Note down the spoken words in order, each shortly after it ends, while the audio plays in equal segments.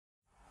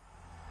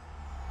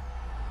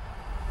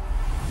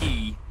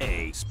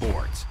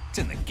sports. It's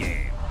in the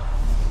game.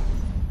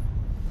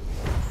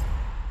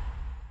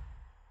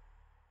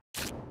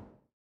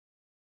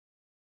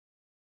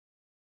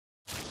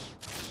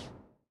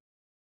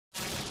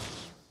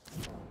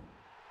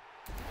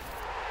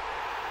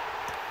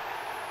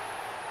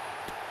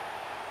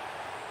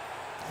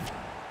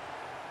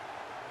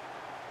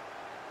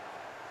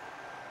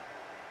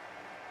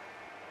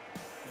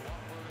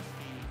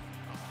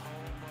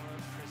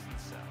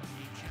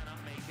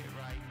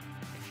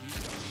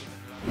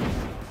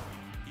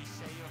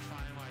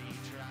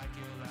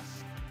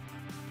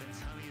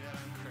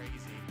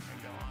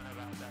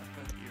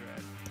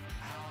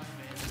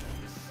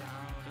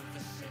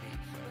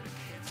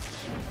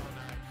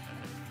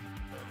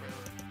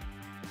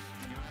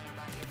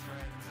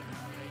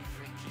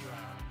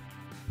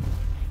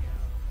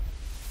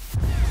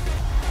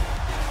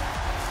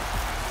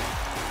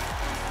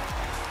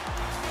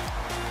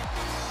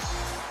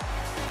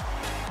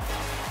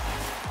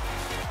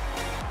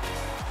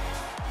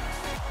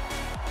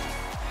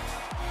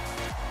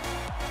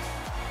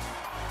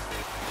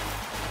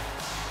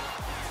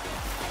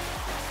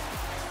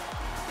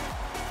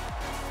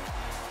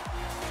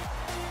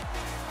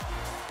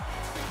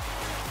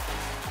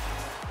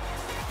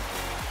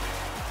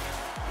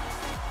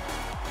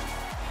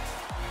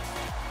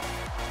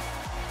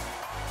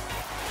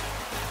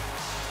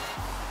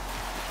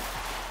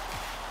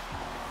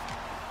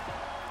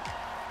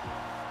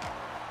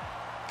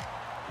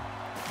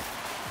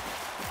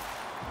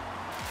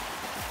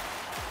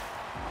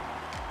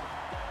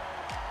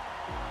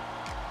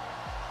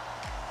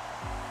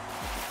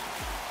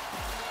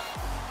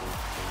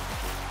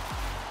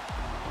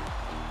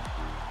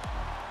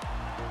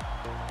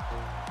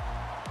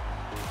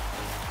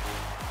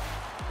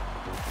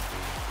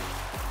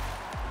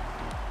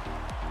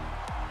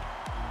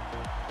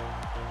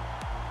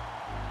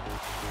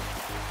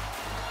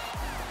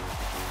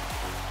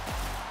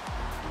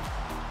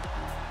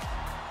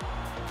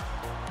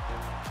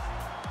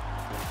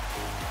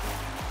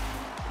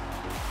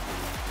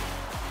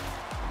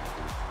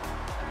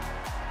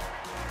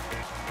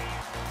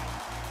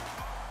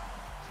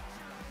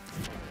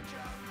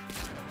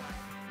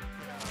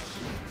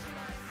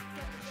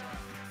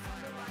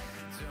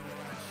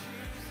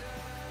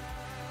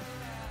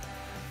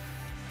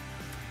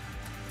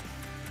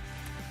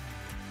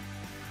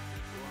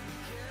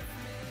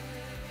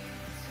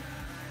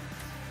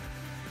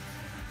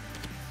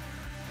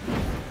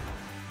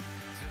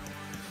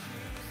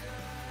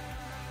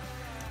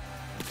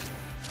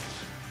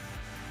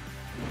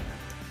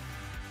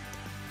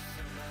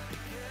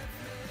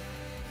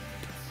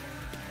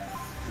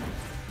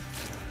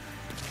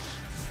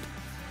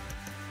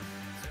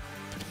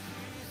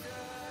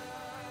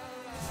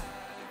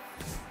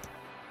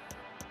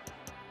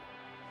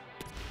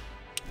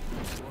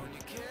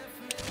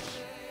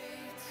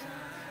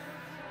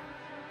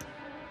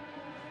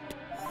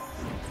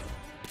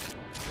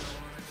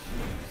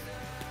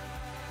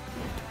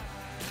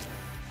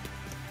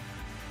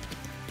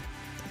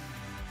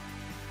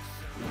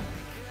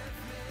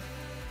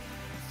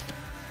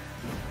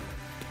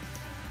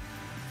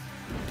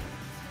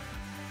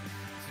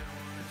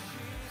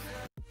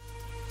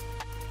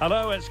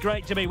 Hello, it's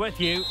great to be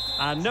with you,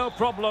 and no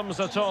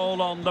problems at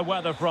all on the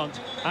weather front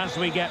as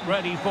we get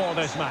ready for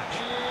this match.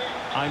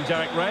 I'm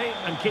Derek Ray,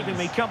 and keeping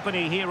me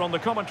company here on the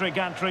commentary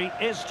gantry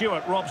is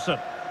Stuart Robson.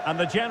 And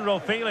the general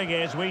feeling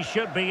is we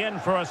should be in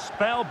for a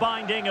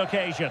spellbinding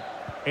occasion.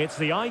 It's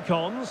the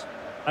Icons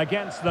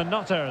against the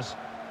Nutters.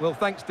 Well,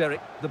 thanks, Derek.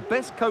 The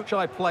best coach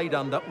I played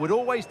under would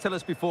always tell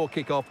us before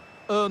kick-off,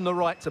 earn the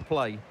right to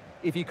play.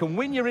 If you can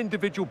win your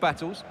individual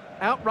battles,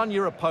 outrun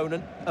your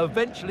opponent,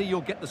 eventually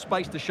you'll get the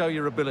space to show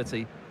your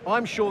ability.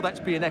 I'm sure that's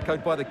being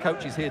echoed by the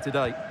coaches here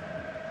today.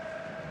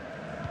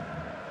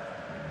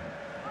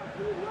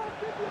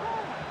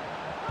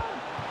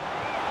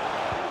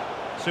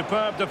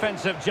 Superb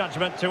defensive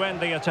judgment to end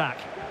the attack.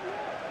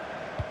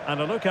 And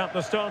a look at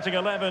the starting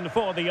 11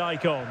 for the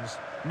Icons.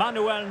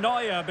 Manuel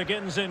Neuer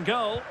begins in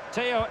goal.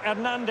 Theo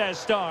Hernandez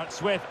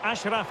starts with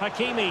Achraf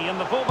Hakimi in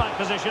the fullback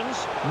positions.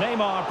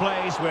 Neymar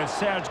plays with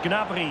Serge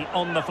Gnabry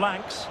on the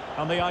flanks.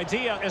 And the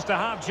idea is to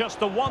have just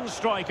the one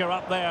striker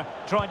up there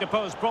trying to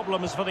pose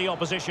problems for the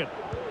opposition.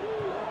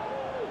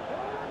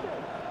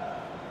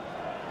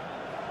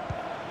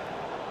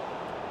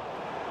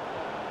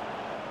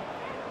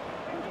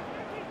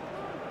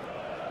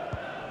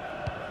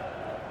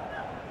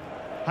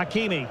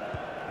 Hakimi.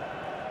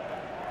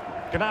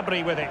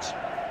 Gnabry with it.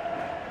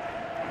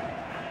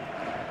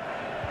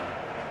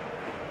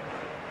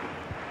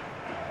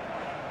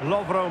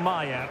 Lovro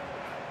Mayer.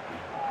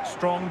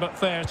 Strong but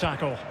fair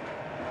tackle.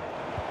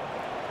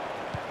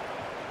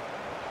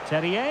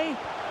 Terrier.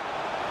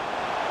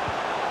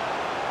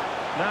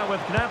 Now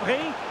with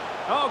Gnabry.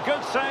 Oh,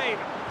 good save.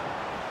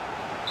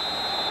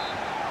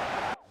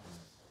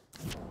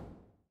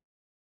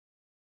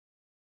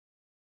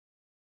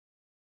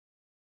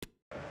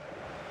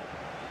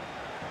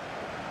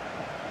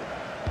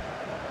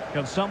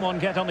 Can someone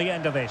get on the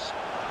end of this?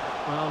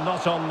 Well,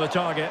 not on the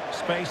target.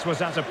 Space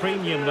was at a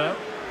premium, though.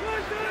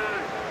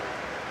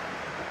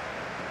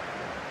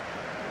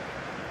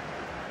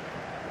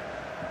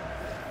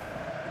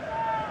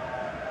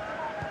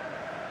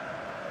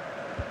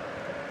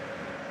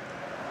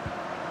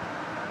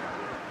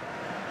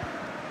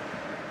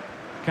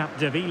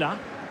 Capdevila.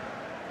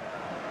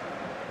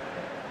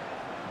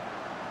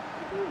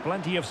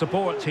 Plenty of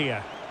support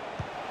here.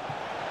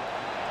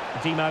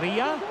 Di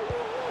Maria.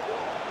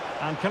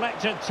 And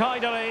collected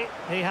tidily.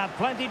 He had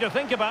plenty to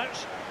think about.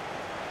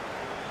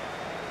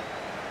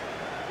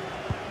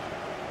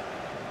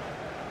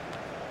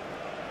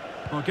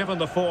 Well, given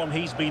the form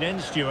he's been in,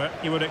 Stuart,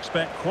 you would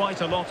expect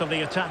quite a lot of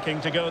the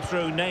attacking to go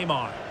through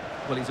Neymar.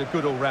 Well, he's a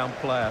good all-round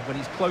player. When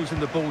he's closing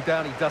the ball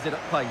down, he does it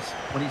at pace.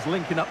 When he's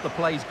linking up the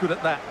play, he's good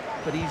at that.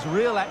 But his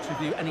real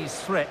attribute and his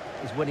threat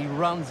is when he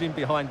runs in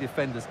behind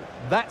defenders.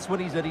 That's when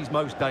he's at his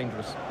most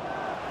dangerous.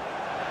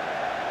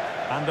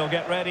 And they'll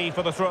get ready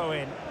for the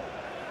throw-in.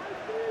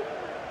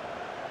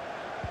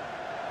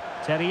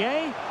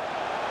 Terrier.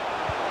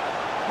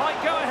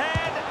 Might go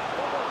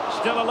ahead.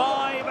 Still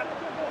alive.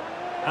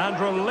 And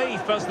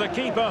relief as the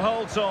keeper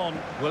holds on.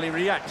 Well, he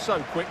reacts so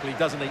quickly,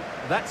 doesn't he?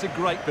 That's a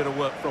great bit of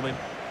work from him.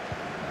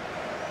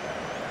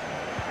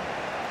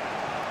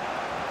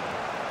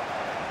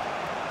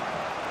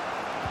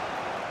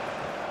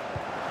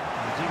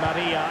 Di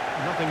Maria,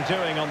 nothing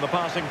doing on the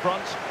passing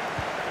front.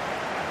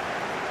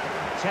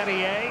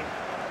 Terrier.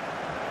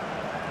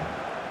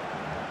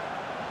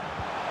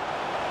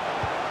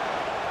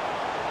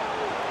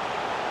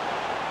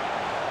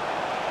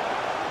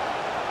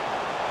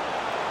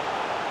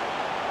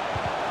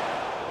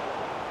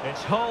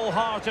 It's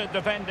wholehearted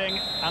defending,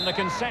 and the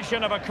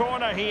concession of a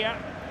corner here.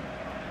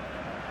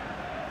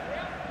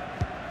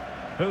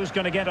 Who's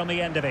going to get on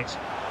the end of it?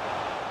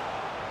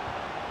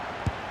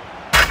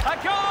 A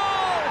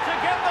goal to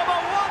give them a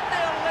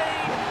 1-0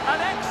 lead. An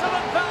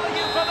excellent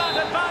value for that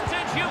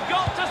advantage, you've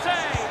got to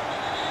say.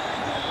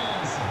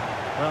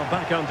 Well,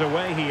 back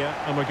underway here,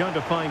 and we're going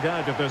to find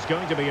out if there's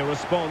going to be a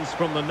response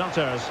from the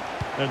Nutters.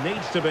 There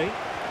needs to be.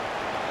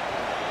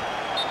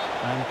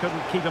 And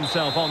couldn't keep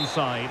himself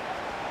onside.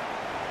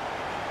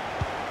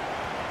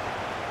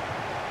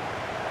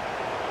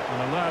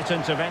 An alert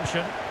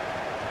intervention.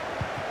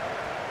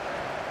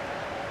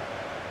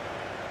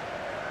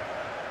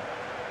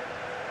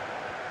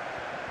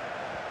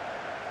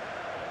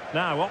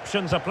 Now,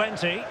 options are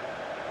plenty.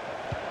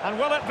 And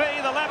will it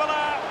be the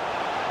leveller?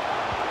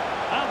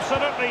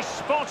 Absolutely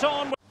spot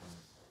on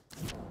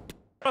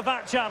with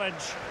that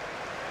challenge.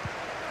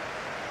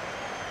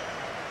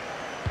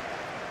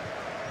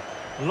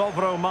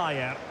 Lovro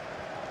Mayer.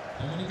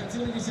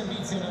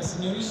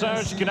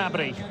 Serge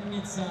Gnabry.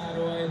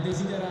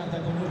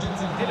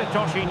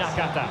 Hidetoshi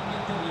Nakata.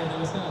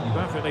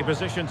 Perfectly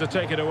positioned to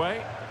take it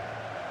away.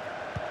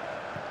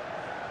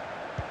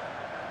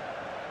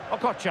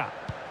 Okocha.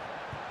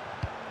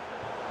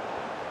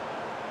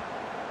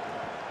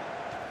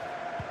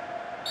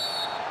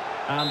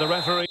 And the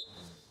referee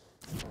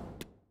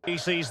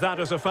sees that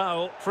as a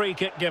foul. Free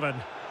kick given.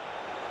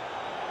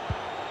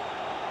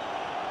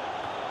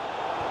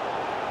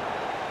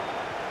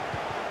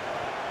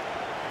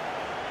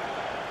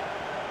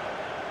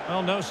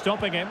 Well, no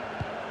stopping him,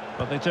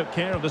 but they took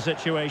care of the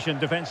situation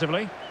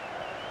defensively.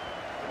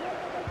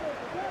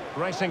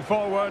 Racing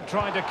forward,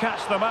 trying to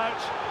catch them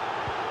out.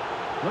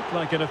 Looked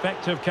like an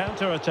effective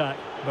counter-attack,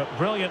 but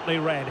brilliantly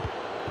read.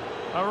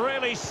 A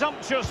really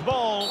sumptuous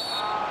ball.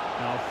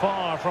 Now,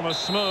 far from a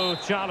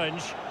smooth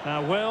challenge.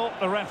 Now, will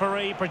the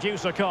referee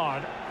produce a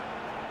card?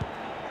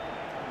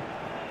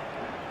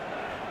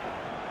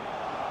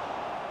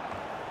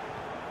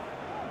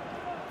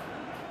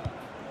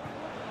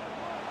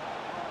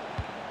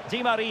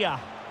 Di Maria.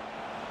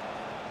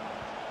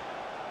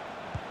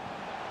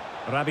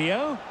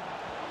 Rabiot.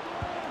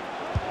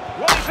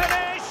 What a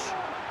finish!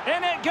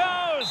 In it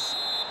goes!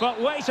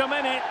 But wait a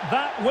minute,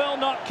 that will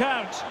not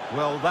count.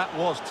 Well, that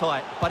was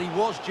tight, but he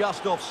was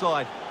just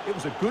offside. It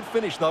was a good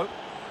finish, though.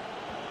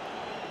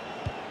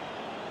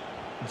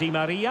 Di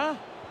Maria.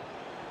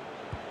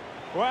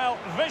 Well,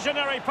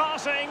 visionary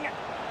passing.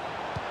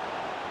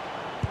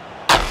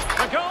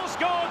 The goal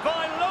scored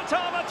by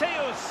Lothar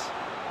Matthäus.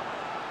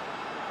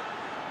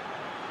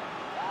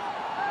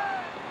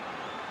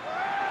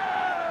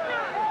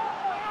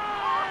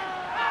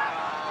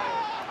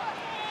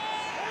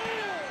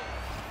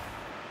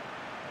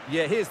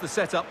 Yeah, here's the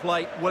set-up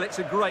play. Well, it's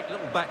a great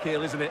little back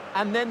heel, isn't it?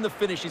 And then the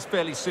finish is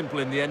fairly simple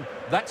in the end.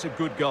 That's a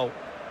good goal.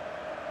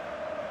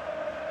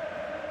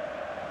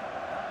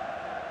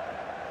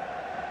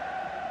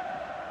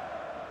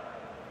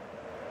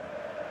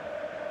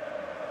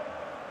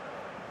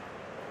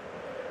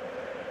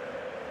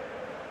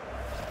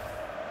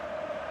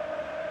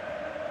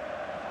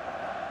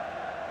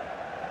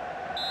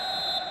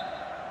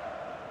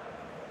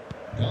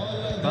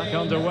 Back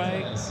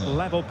underway,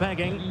 level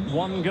pegging,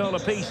 1 goal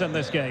apiece in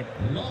this game.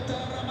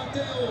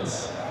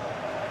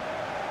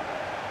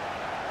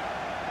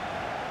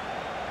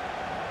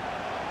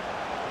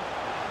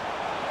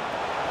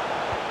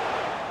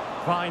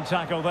 Fine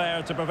tackle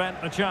there to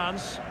prevent the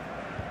chance.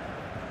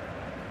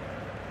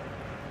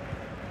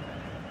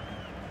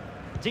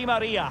 Di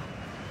Maria.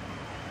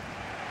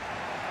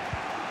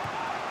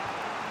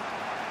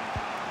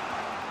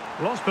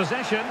 Lost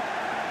possession.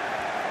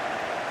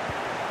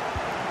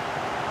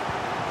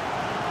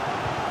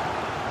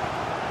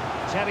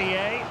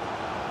 Terrier.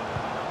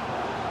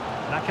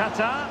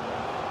 Nakata.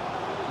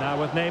 Now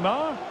with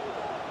Neymar.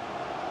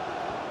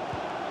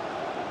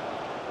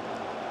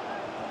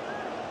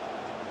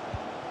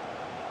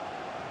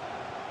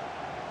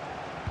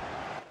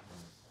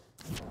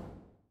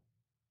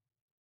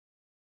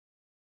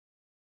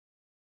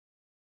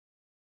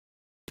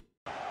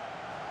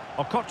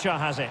 Okocha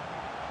has it.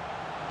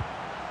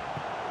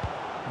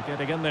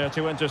 Getting in there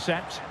to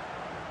intercept.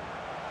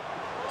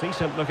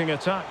 Decent looking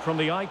attack from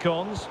the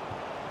icons.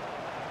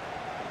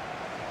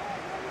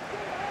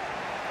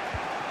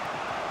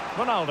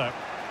 Ronaldo.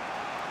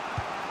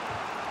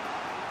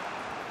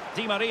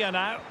 Di Maria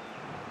now.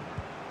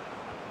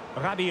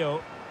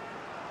 Rabiot.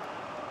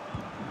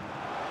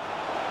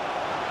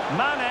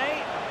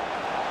 Mane.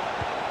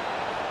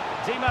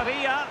 Di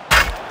Maria.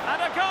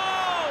 And a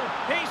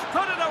goal! He's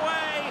put it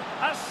away!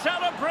 A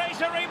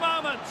celebratory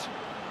moment!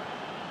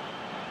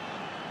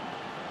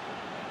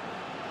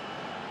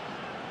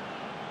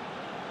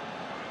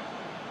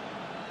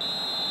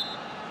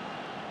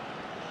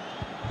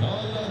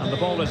 And the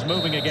ball is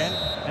moving again.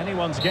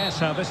 Anyone's guess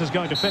how this is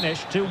going to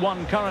finish.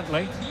 2-1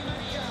 currently.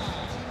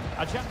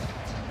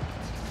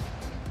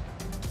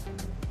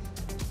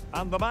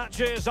 And the match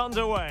is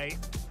underway.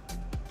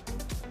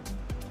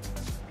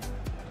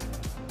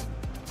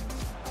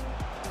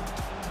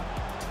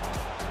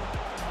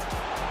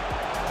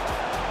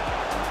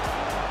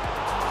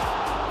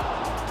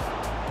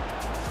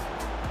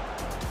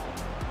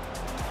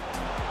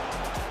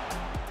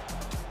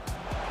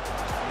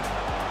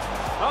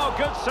 Oh,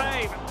 good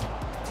save.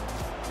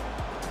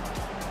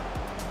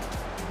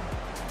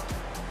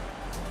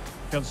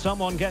 Can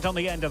someone get on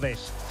the end of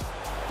this?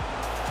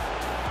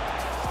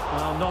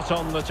 Well, not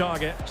on the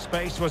target.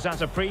 Space was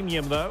at a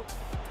premium, though.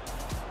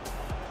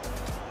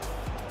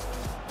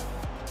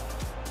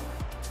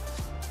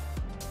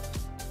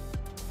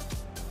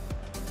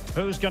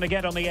 Who's going to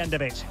get on the end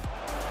of it?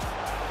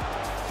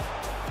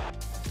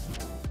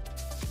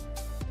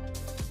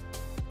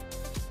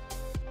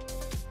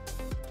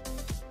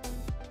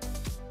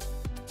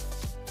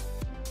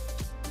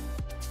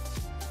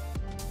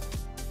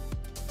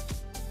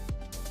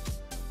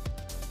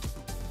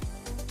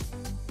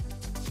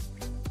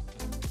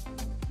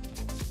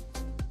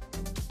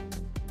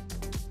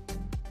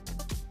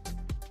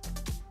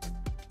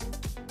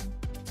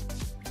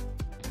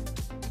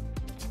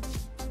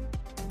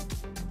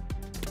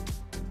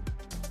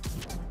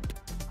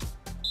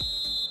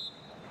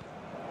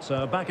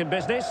 So back in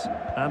business,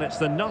 and it's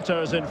the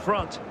Nutters in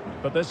front,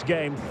 but this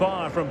game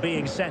far from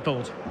being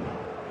settled.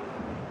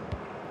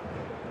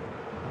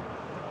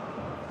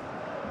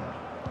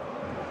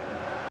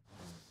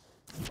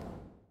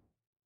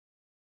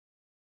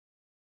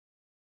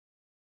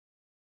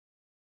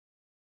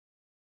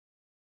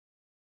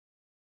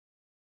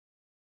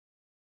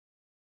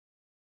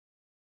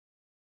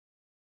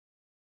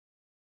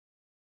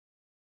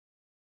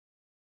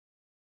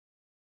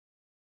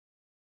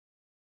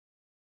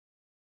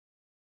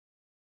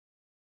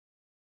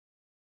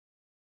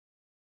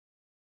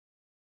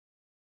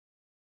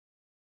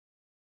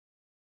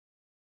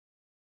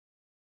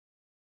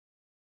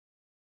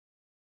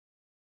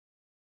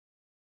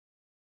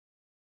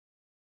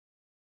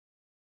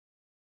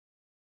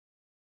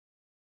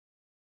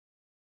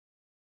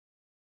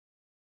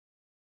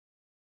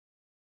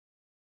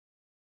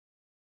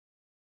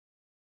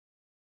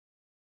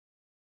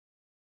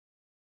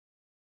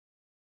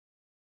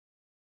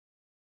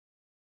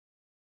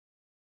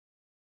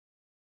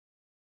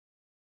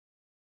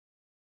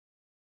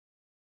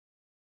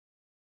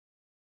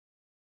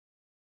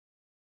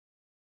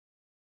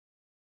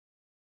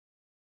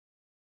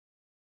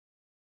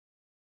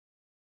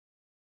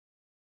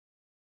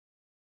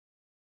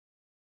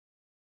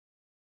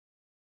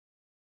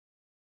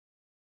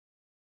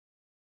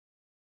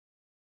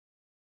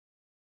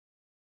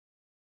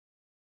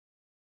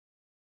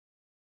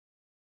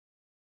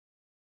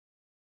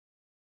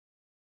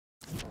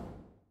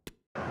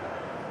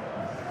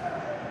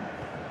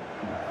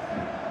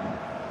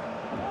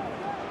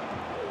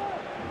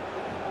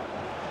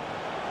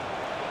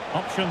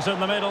 Options in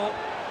the middle.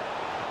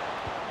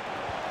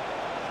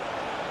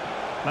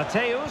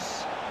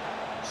 Mateus.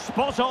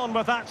 Spot on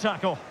with that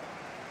tackle.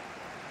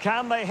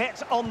 Can they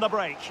hit on the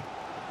break?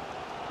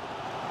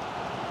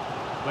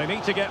 They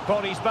need to get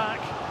bodies back.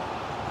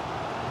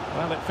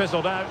 Well, it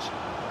fizzled out.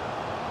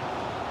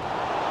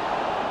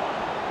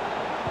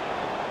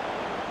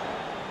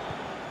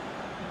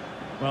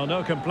 Well,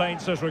 no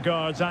complaints as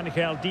regards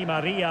Angel Di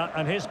Maria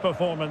and his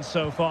performance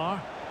so far.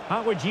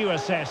 How would you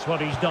assess what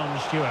he's done,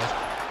 Stuart?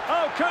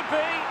 Oh, could be.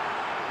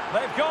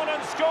 They've gone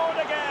and scored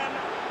again.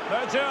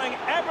 They're doing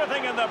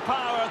everything in their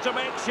power to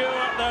make sure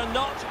they're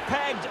not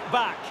pegged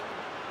back.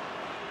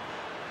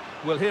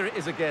 Well, here it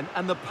is again,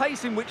 and the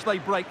pace in which they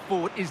break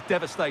forward is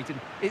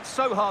devastating. It's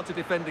so hard to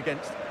defend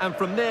against, and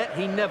from there,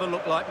 he never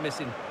looked like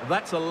missing.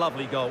 That's a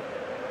lovely goal.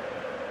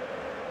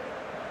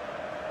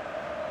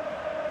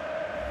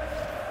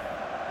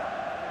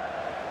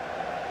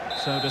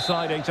 So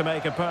deciding to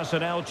make a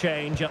personnel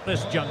change at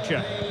this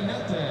juncture.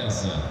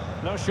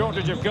 No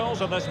shortage of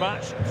goals in this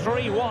match.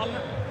 3-1.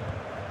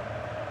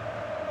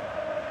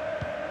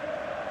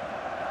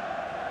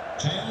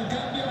 C'è un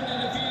cambio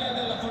nelle file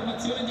della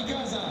formazione di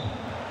casa.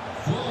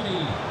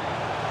 Fuori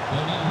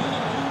con il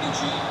numero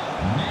 11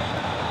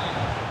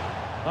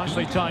 Neymar.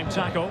 Nicely timed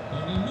tackle.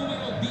 Con il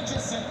numero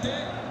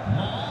 17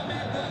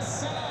 Mohamed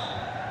Salah.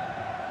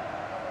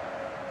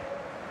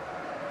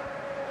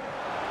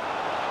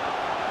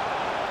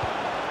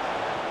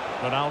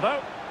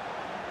 Ronaldo.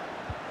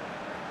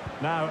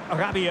 Now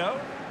Rabiot.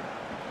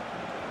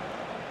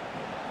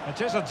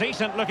 It is a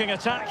decent looking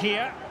attack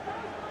here.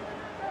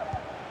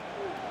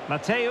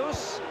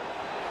 Mateus.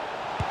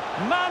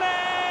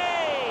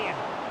 Mane!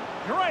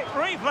 Great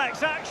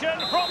reflex action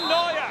from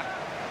Neuer.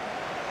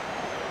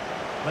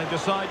 They've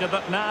decided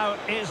that now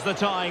is the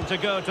time to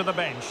go to the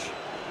bench.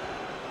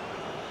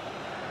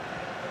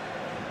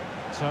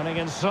 Turning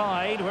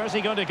inside, where's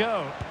he going to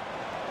go?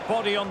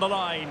 Body on the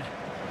line.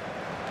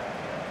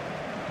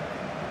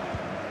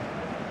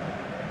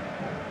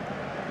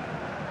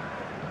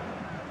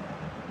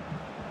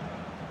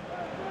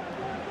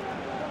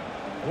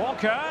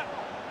 Walker.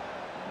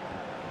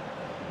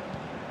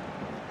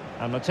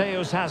 And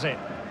Mateus has it.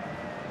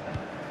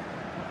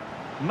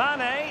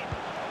 Mane.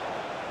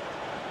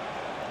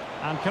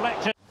 And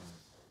collected.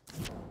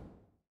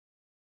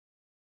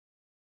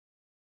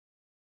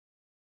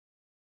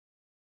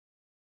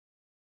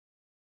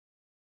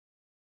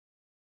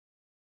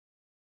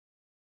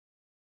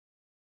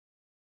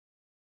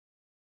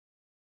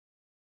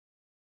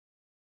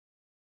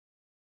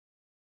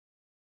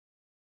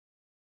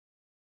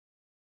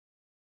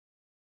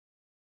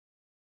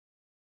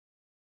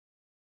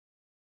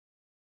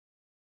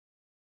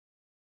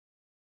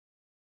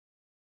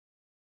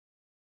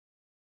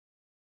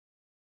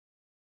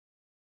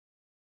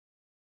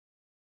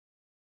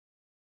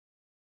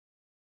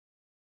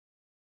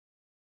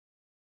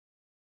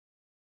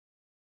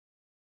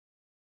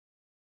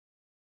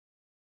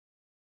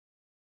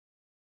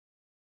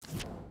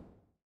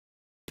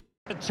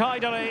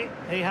 Tidily,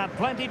 he had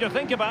plenty to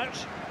think about.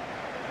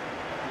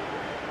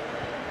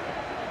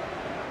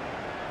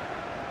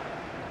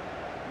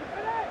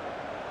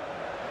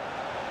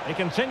 He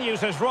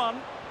continues his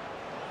run.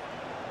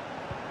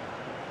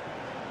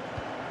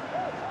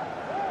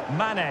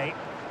 Mane.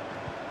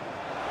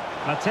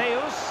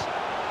 Mateus.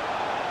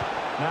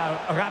 Now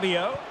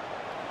Rabiot.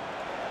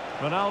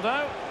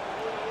 Ronaldo.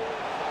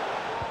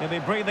 He'll be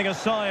breathing a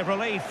sigh of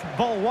relief.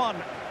 Ball one.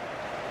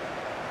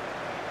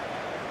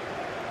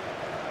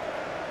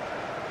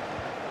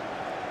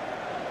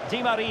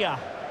 Di Maria.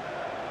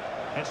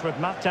 It's with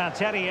Martin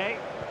Terrier.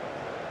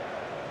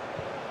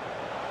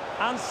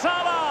 And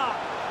Salah!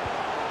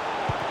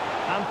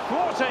 And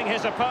thwarting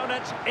his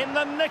opponent in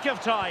the nick of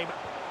time.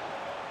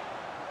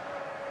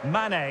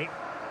 Mane.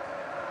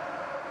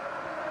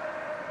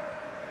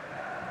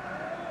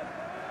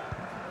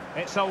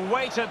 It's a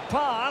weighted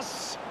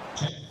pass.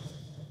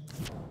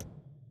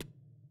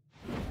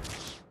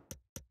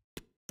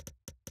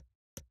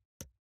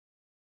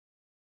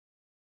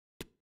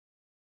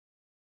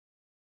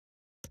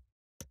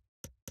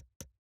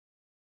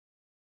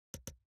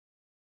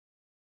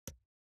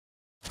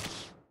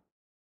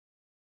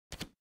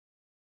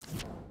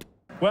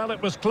 Well,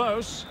 it was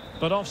close,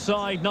 but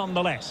offside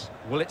nonetheless.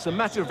 Well, it's a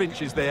matter of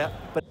inches there,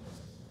 but...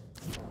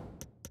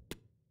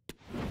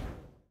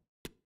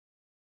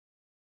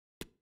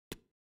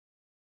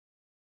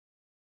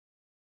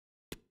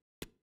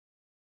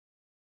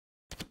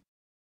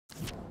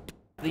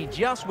 he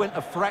just went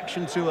a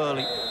fraction too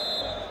early.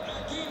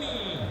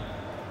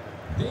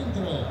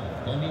 Dentro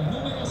con il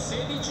numero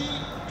 16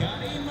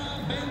 Karim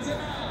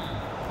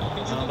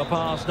Benzema. And the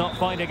pass not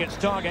finding its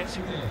target.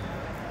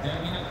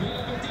 Termina qui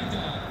la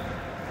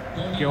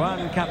partita.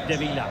 Joan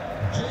Capdevila.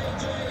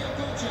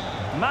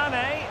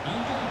 Mane.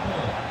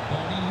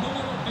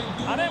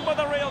 And in with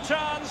a real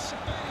chance.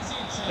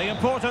 The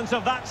importance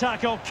of that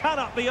tackle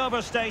cannot be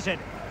overstated.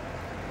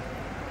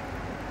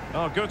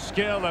 Oh, good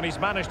skill, and he's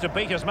managed to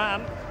beat his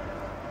man.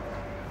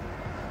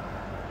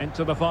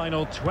 Into the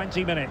final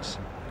 20 minutes.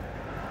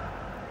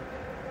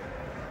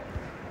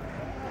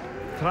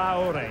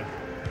 Traore.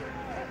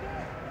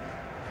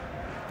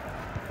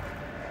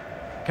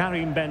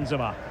 Karim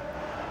Benzema.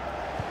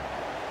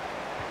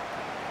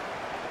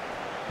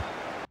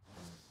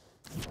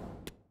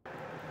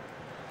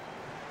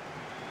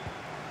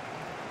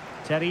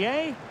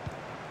 Terrier.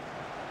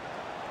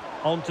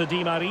 On to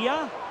Di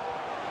Maria.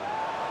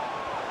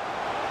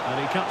 And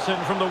he cuts in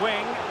from the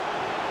wing.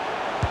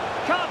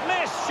 Can't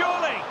miss,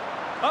 surely.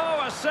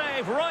 Oh, a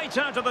save right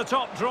out of the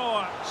top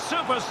drawer.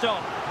 Super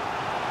stop.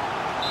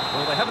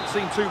 Well, they haven't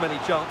seen too many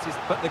chances,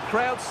 but the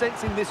crowd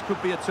sensing this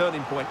could be a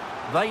turning point.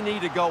 They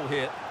need a goal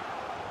here.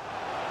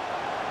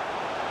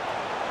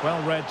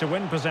 Well read to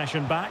win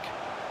possession back.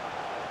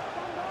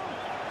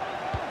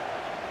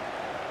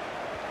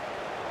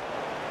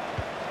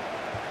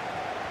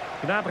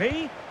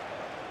 Gnabry.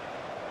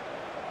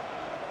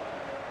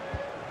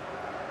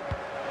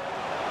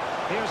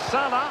 Here's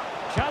Salah.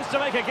 Chance to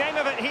make a game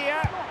of it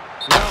here.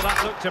 Well,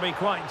 that looked to be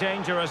quite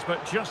dangerous,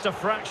 but just a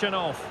fraction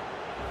off.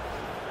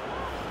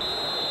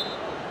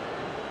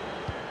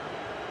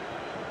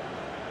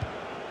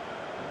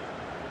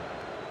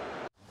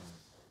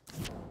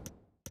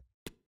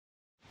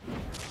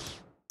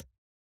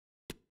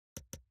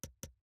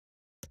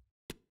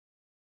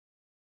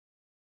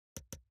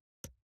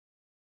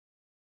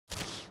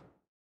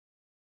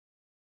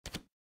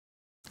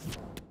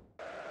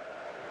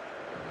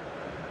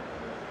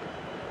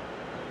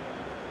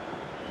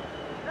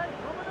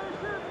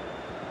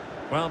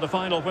 Well, the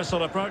final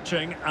whistle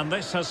approaching, and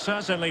this has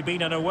certainly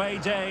been an away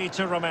day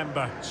to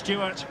remember.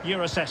 Stuart,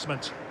 your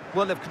assessment?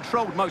 Well, they've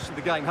controlled most of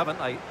the game, haven't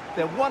they?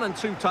 Their 1- and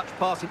 2-touch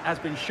passing has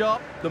been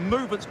sharp, the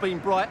movement's been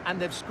bright, and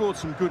they've scored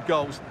some good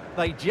goals.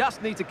 They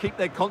just need to keep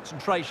their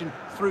concentration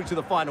through to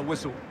the final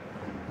whistle.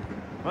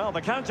 Well,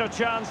 the counter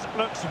chance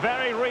looks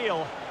very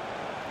real.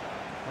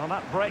 Well,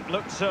 that break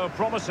looked so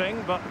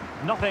promising, but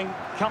nothing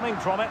coming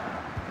from it.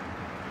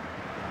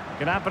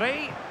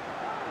 Gnabry.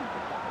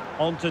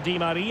 On to Di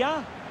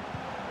Maria.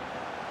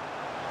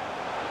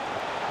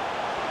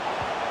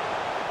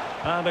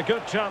 And a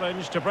good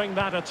challenge to bring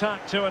that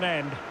attack to an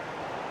end.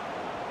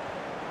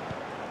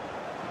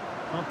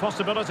 Well,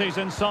 possibilities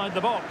inside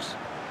the box.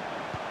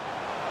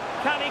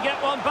 Can he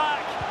get one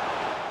back?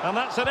 And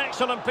that's an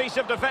excellent piece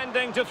of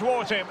defending to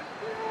thwart him.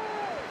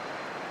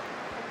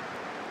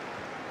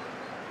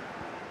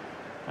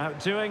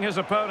 Outdoing his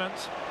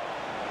opponent.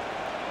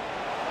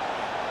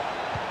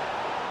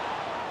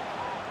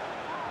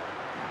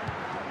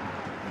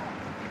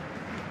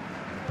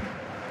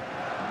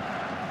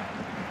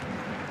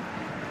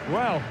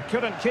 Well,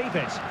 couldn't keep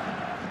it.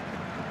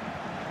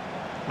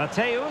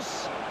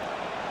 Mateus.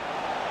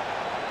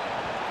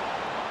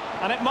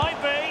 And it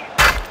might be.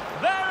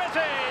 There it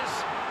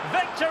is!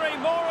 Victory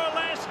more or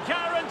less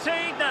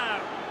guaranteed now.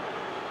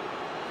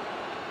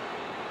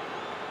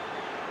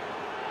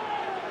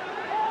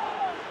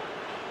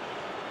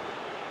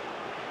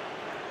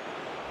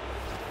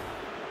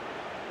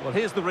 Well,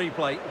 here's the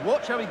replay.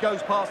 Watch how he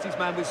goes past his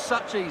man with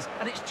such ease,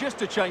 and it's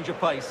just a change of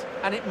pace.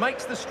 And it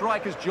makes the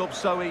striker's job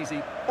so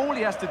easy. All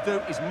he has to do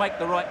is make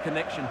the right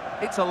connection.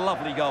 It's a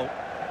lovely goal.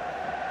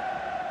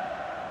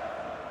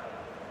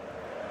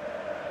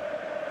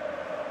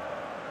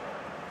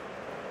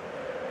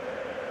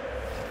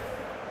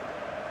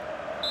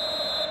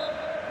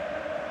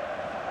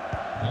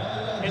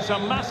 It's a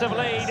massive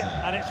lead,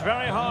 and it's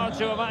very hard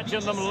to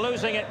imagine them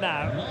losing it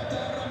now.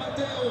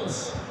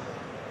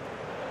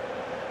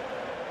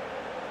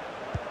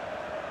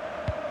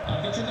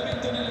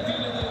 Avvicinamento nelle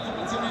file della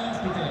formazione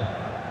ospite.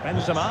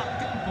 Benzema.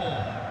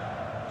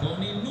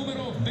 Con il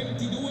numero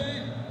 22,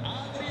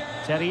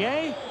 Adriano.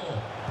 Terrier.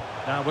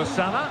 Now with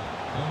Salah.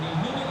 Con il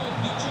numero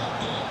 18,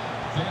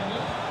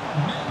 Ferland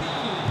Mendy.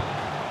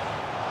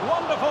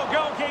 Wonderful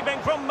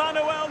goalkeeping from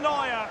Manuel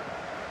Neuer.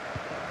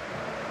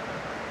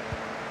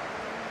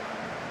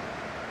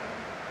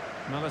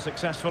 Another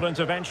successful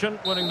intervention,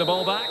 winning the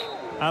ball back.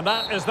 And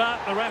that is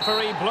that. The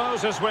referee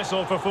blows his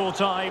whistle for full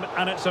time,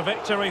 and it's a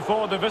victory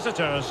for the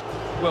visitors.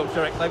 Well,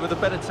 Derek, they were the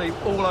better team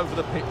all over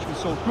the pitch. We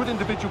saw good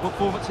individual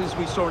performances.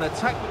 We saw an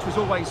attack which was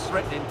always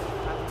threatening.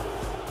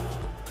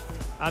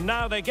 And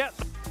now they get...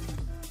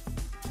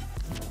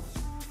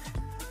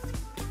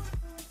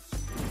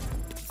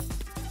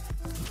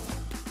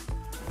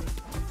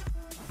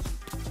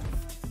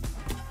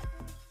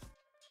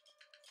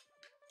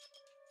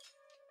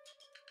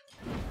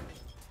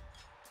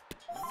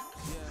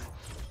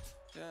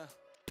 Yeah,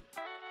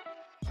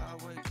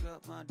 I wake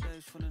up, my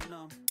days full of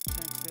numb.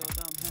 Can't feel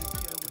dumb,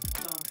 hang here with the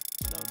thumb.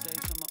 Slow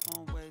days on my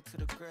own way to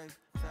the grave.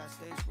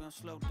 Fast days, we don't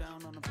slow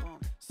down on the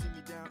bump. See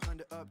me down,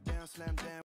 under, up, down, slam down.